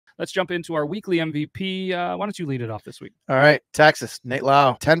let's jump into our weekly MVP. Why don't you lead it off this week? All right, Texas, Nate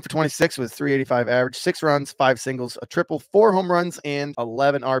Lowe, 10 for 26 with 385 average, 6 runs, 5 singles, a triple, 4 home runs, and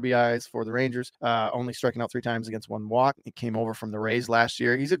 11 RBIs for the Rangers. Only striking out 3 times against 1 walk. He came over from the Rays last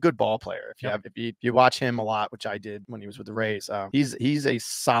year. He's a good ball player. If you watch him a lot, which I did when he was with the Rays, he's a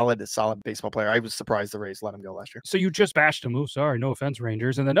solid baseball player. I was surprised the Rays let him go last year. So you just bashed him. Oh, sorry, no offense,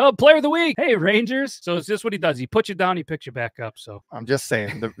 Rangers. And then player of the week. Hey, Rangers. So it's just what he does. He puts you down, he picks you back up. So I'm just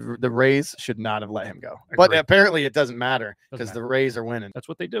saying the Rays should not have let him go. But apparently it doesn't matter because the Rays are winning. That's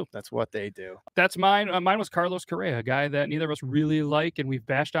what they do. That's what they do. That's mine. Mine was Carlos Correa, a guy that neither of us really like, and we've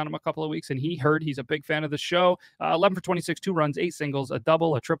bashed on him a couple of weeks, and he's a big fan of the show. 11 for 26, 2 runs, 8 singles, a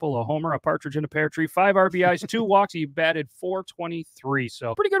double, a triple, a homer, a partridge in a pear tree, 5 RBIs, 2 walks. He batted .423.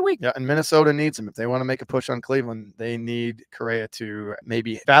 So pretty good week. Yeah, and Minnesota needs him. If they want to make a push on Cleveland, they need Correa to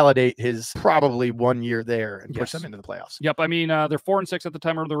maybe validate his probably 1 year there and push them into the playoffs. Yep. I mean, they're 4-6 at the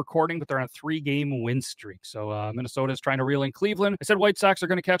time of the recording, but they're on a 3-game win streak. So Minnesota is trying to reel in Cleveland. I said White Sox are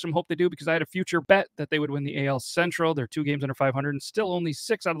going to catch them. Hope they do, because I had a future bet that they would win the AL Central. They're 2 games under 500 and still only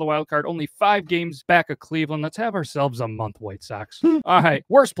 6 out of the wild card, only 5 games back of Cleveland. Let's have ourselves a month, White Sox. All right.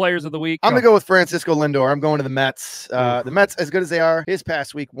 Worst players of the week. I'm going to go with Francisco Lindor. I'm going to the Mets. The Mets, as good as they are, his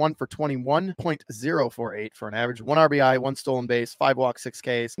past week, 1 for 21.048 for an average, 1 RBI, 1 stolen base, 5 walks, 6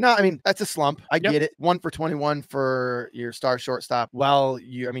 Ks. No, I mean, that's a slump. I get it. 1 for 21 for your star shortstop. Well,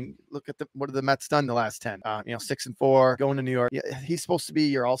 look at what have the Mets done the last 10? 6-4, going to New York. Yeah, he's supposed to be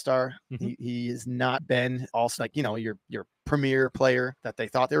your all-star. He has not been all-star, your premier player that they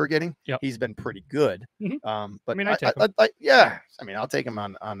thought they were getting. He's been pretty good. But I mean, I'll take him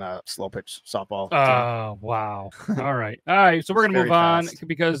on a slow pitch softball. Oh, wow. All right. So we're gonna move on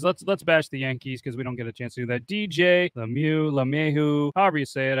because let's bash the Yankees because we don't get a chance to do that. DJ LeMahieu, however you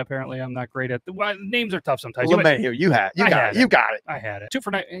say it. Apparently, I'm not great at names are tough sometimes. LeMahieu, you got it. I had it. 2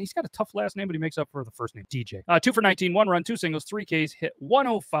 for 9. He's got a tough last name, but he makes up for the first name. DJ. 2 for 19, 1 run, 2 singles, 3 Ks, hit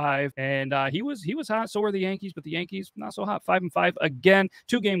 105, and he was hot. So were the Yankees, but the Yankees not so hot. 5-5 again.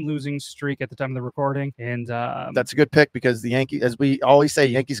 2-game losing streak at the time of the recording, and that's a good pick because the Yankees, as we always say,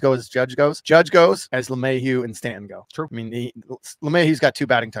 Yankees go as Judge goes. Judge goes as LeMahieu and Stanton go. True. I mean, LeMahieu's got 2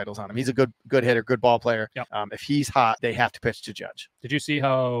 batting titles on him. He's a good hitter, good ball player. If he's hot, they have to pitch to Judge. Did you see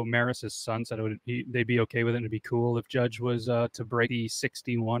how Maris's son said they'd be okay with it and it'd be cool if Judge was to break the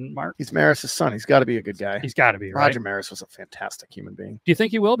 61 mark? He's Maris's son. He's got to be a good guy. He's got to be, right? Roger Maris was a fantastic human being. Do you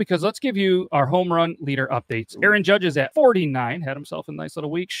think he will? Because let's give you our home run leader updates. Aaron Judge is at 49, had himself a nice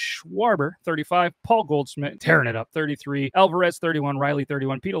little week. Schwarber, 35. Paul Goldschmidt, tearing it up, 33. Alvarez, 31. Riley,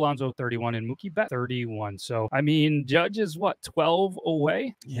 31. Pete Alonso, 31. And Mookie Betts, 31. So, I mean, Judge is what, 12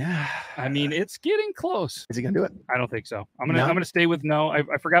 away? Yeah. I mean, it's getting close. Is he going to do it? I don't think so. I'm gonna stay with no. I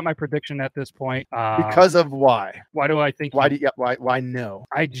forgot my prediction at this point. Because of why? Why do I think? Why no?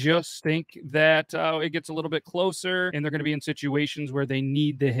 I just think that it gets a little bit closer, and they're going to be in situations where they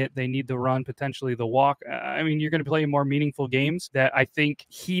need the hit, they need the run, potentially the walk. I mean, you're going to play more meaningful games that I think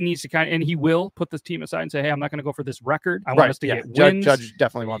he needs to and he will put this team aside and say, hey, I'm not going to go for this record. I want us to get wins. Judge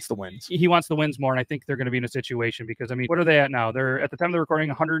definitely wants the wins. He wants the wins more, and I think they're going to be in a situation because, I mean, what are they at now? They're at the time of the recording,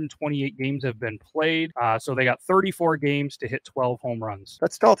 128 games have been played. So they got 34 games to hit 12 home runs.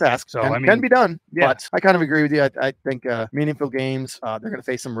 That's a tall task. So I mean, can be done. Yeah. But I kind of agree with you. I think meaningful games, they're going to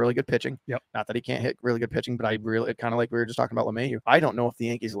face some really good pitching. Not that he can't hit really good pitching, but kind of like we were just talking about LeMahieu. I don't know if the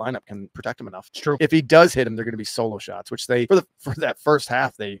Yankees lineup can protect him enough. It's true. If he does hit him, they're going to be solo shots, which they for that first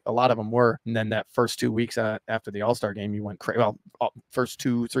half, a lot of them were. And then that first 2 weeks after the All-Star game, you went crazy. Well, first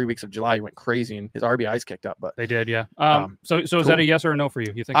 2-3 weeks of July, you went crazy, and his RBIs kicked up. But they did, yeah. So is that a yes or a no for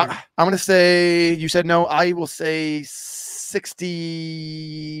you? You think? I'm going to say you said no. I will say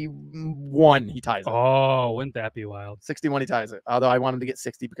 61. He ties it. Oh, wouldn't that be wild? 61. He ties it. Although I want him to get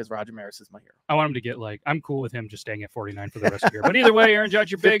 60 because Roger Maris is my hero. I want him to get I'm cool with him just staying at 49 for the rest of the year. But either way, Aaron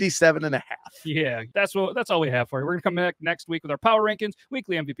Judge, you're big. 57.5. Yeah, that's all we have for you. We're gonna come back next week with our power rankings,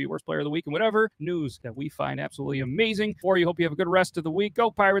 weekly MVP, worst player of the week, and whatever news that we find absolutely amazing for you. Hope you have a good rest of the week.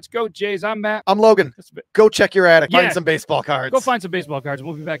 Go Pirates, go Jays. I'm Matt. I'm Logan. Go check your attic. Find some baseball cards. Go find some baseball cards.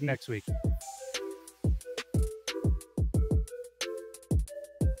 We'll be back next week.